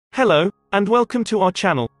Hello, and welcome to our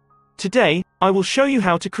channel. Today, I will show you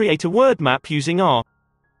how to create a word map using R.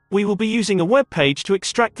 We will be using a web page to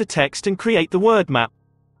extract the text and create the word map.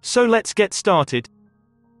 So let's get started.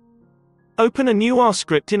 Open a new R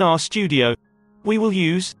script in Rstudio. We will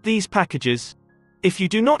use these packages. If you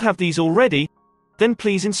do not have these already, then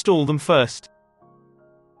please install them first.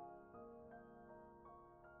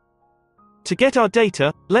 To get our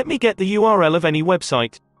data, let me get the URL of any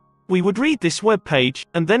website. We would read this web page,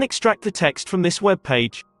 and then extract the text from this web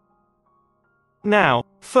page. Now,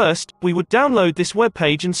 first, we would download this web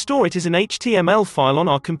page and store it as an HTML file on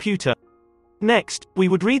our computer. Next, we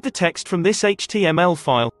would read the text from this HTML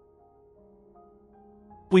file.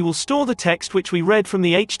 We will store the text which we read from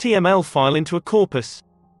the HTML file into a corpus.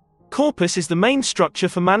 Corpus is the main structure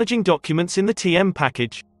for managing documents in the TM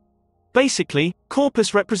package. Basically,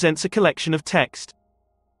 corpus represents a collection of text.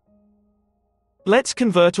 Let's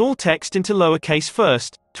convert all text into lowercase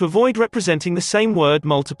first, to avoid representing the same word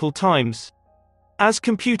multiple times. As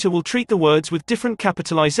computer will treat the words with different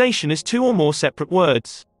capitalization as two or more separate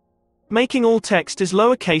words. Making all text as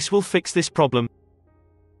lowercase will fix this problem.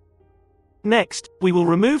 Next, we will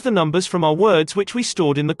remove the numbers from our words which we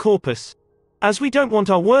stored in the corpus, as we don't want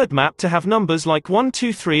our word map to have numbers like 1,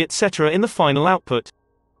 2, 3, etc. in the final output.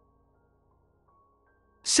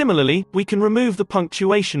 Similarly, we can remove the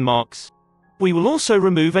punctuation marks. We will also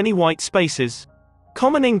remove any white spaces.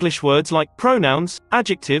 Common English words like pronouns,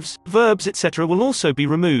 adjectives, verbs, etc. will also be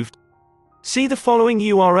removed. See the following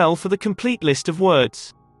URL for the complete list of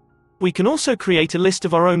words. We can also create a list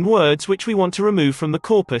of our own words which we want to remove from the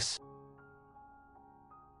corpus.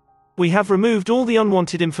 We have removed all the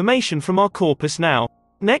unwanted information from our corpus now.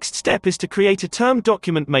 Next step is to create a term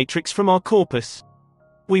document matrix from our corpus.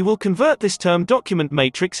 We will convert this term document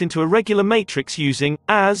matrix into a regular matrix using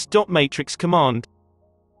as.matrix command.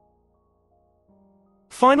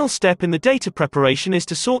 Final step in the data preparation is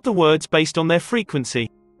to sort the words based on their frequency.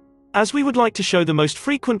 As we would like to show the most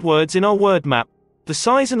frequent words in our word map, the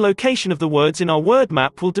size and location of the words in our word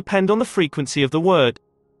map will depend on the frequency of the word.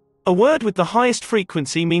 A word with the highest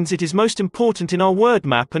frequency means it is most important in our word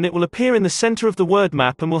map, and it will appear in the center of the word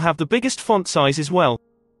map and will have the biggest font size as well.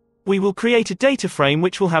 We will create a data frame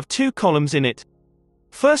which will have two columns in it.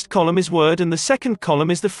 First column is word and the second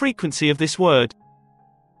column is the frequency of this word.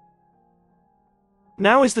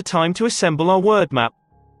 Now is the time to assemble our word map.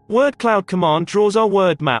 Wordcloud command draws our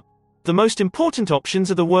word map. The most important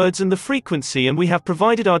options are the words and the frequency, and we have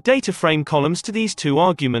provided our data frame columns to these two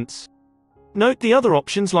arguments. Note the other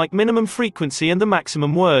options like minimum frequency and the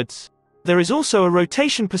maximum words. There is also a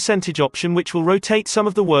rotation percentage option which will rotate some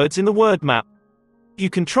of the words in the word map. You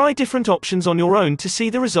can try different options on your own to see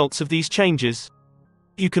the results of these changes.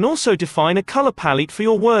 You can also define a color palette for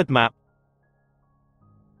your word map.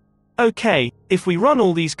 Okay, if we run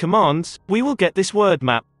all these commands, we will get this word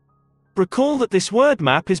map. Recall that this word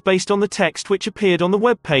map is based on the text which appeared on the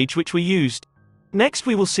web page which we used. Next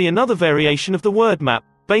we will see another variation of the word map,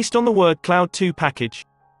 based on the wordcloud 2 package.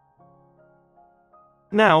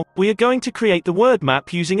 Now, we are going to create the word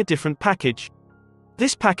map using a different package.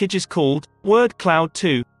 This package is called wordcloud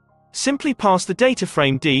 2. Simply pass the data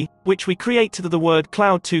frame D, which we create, to the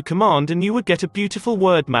wordcloud 2 command, and you would get a beautiful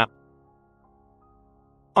word map.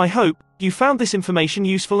 I hope you found this information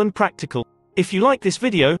useful and practical. If you like this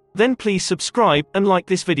video, then please subscribe and like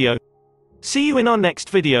this video. See you in our next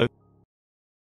video.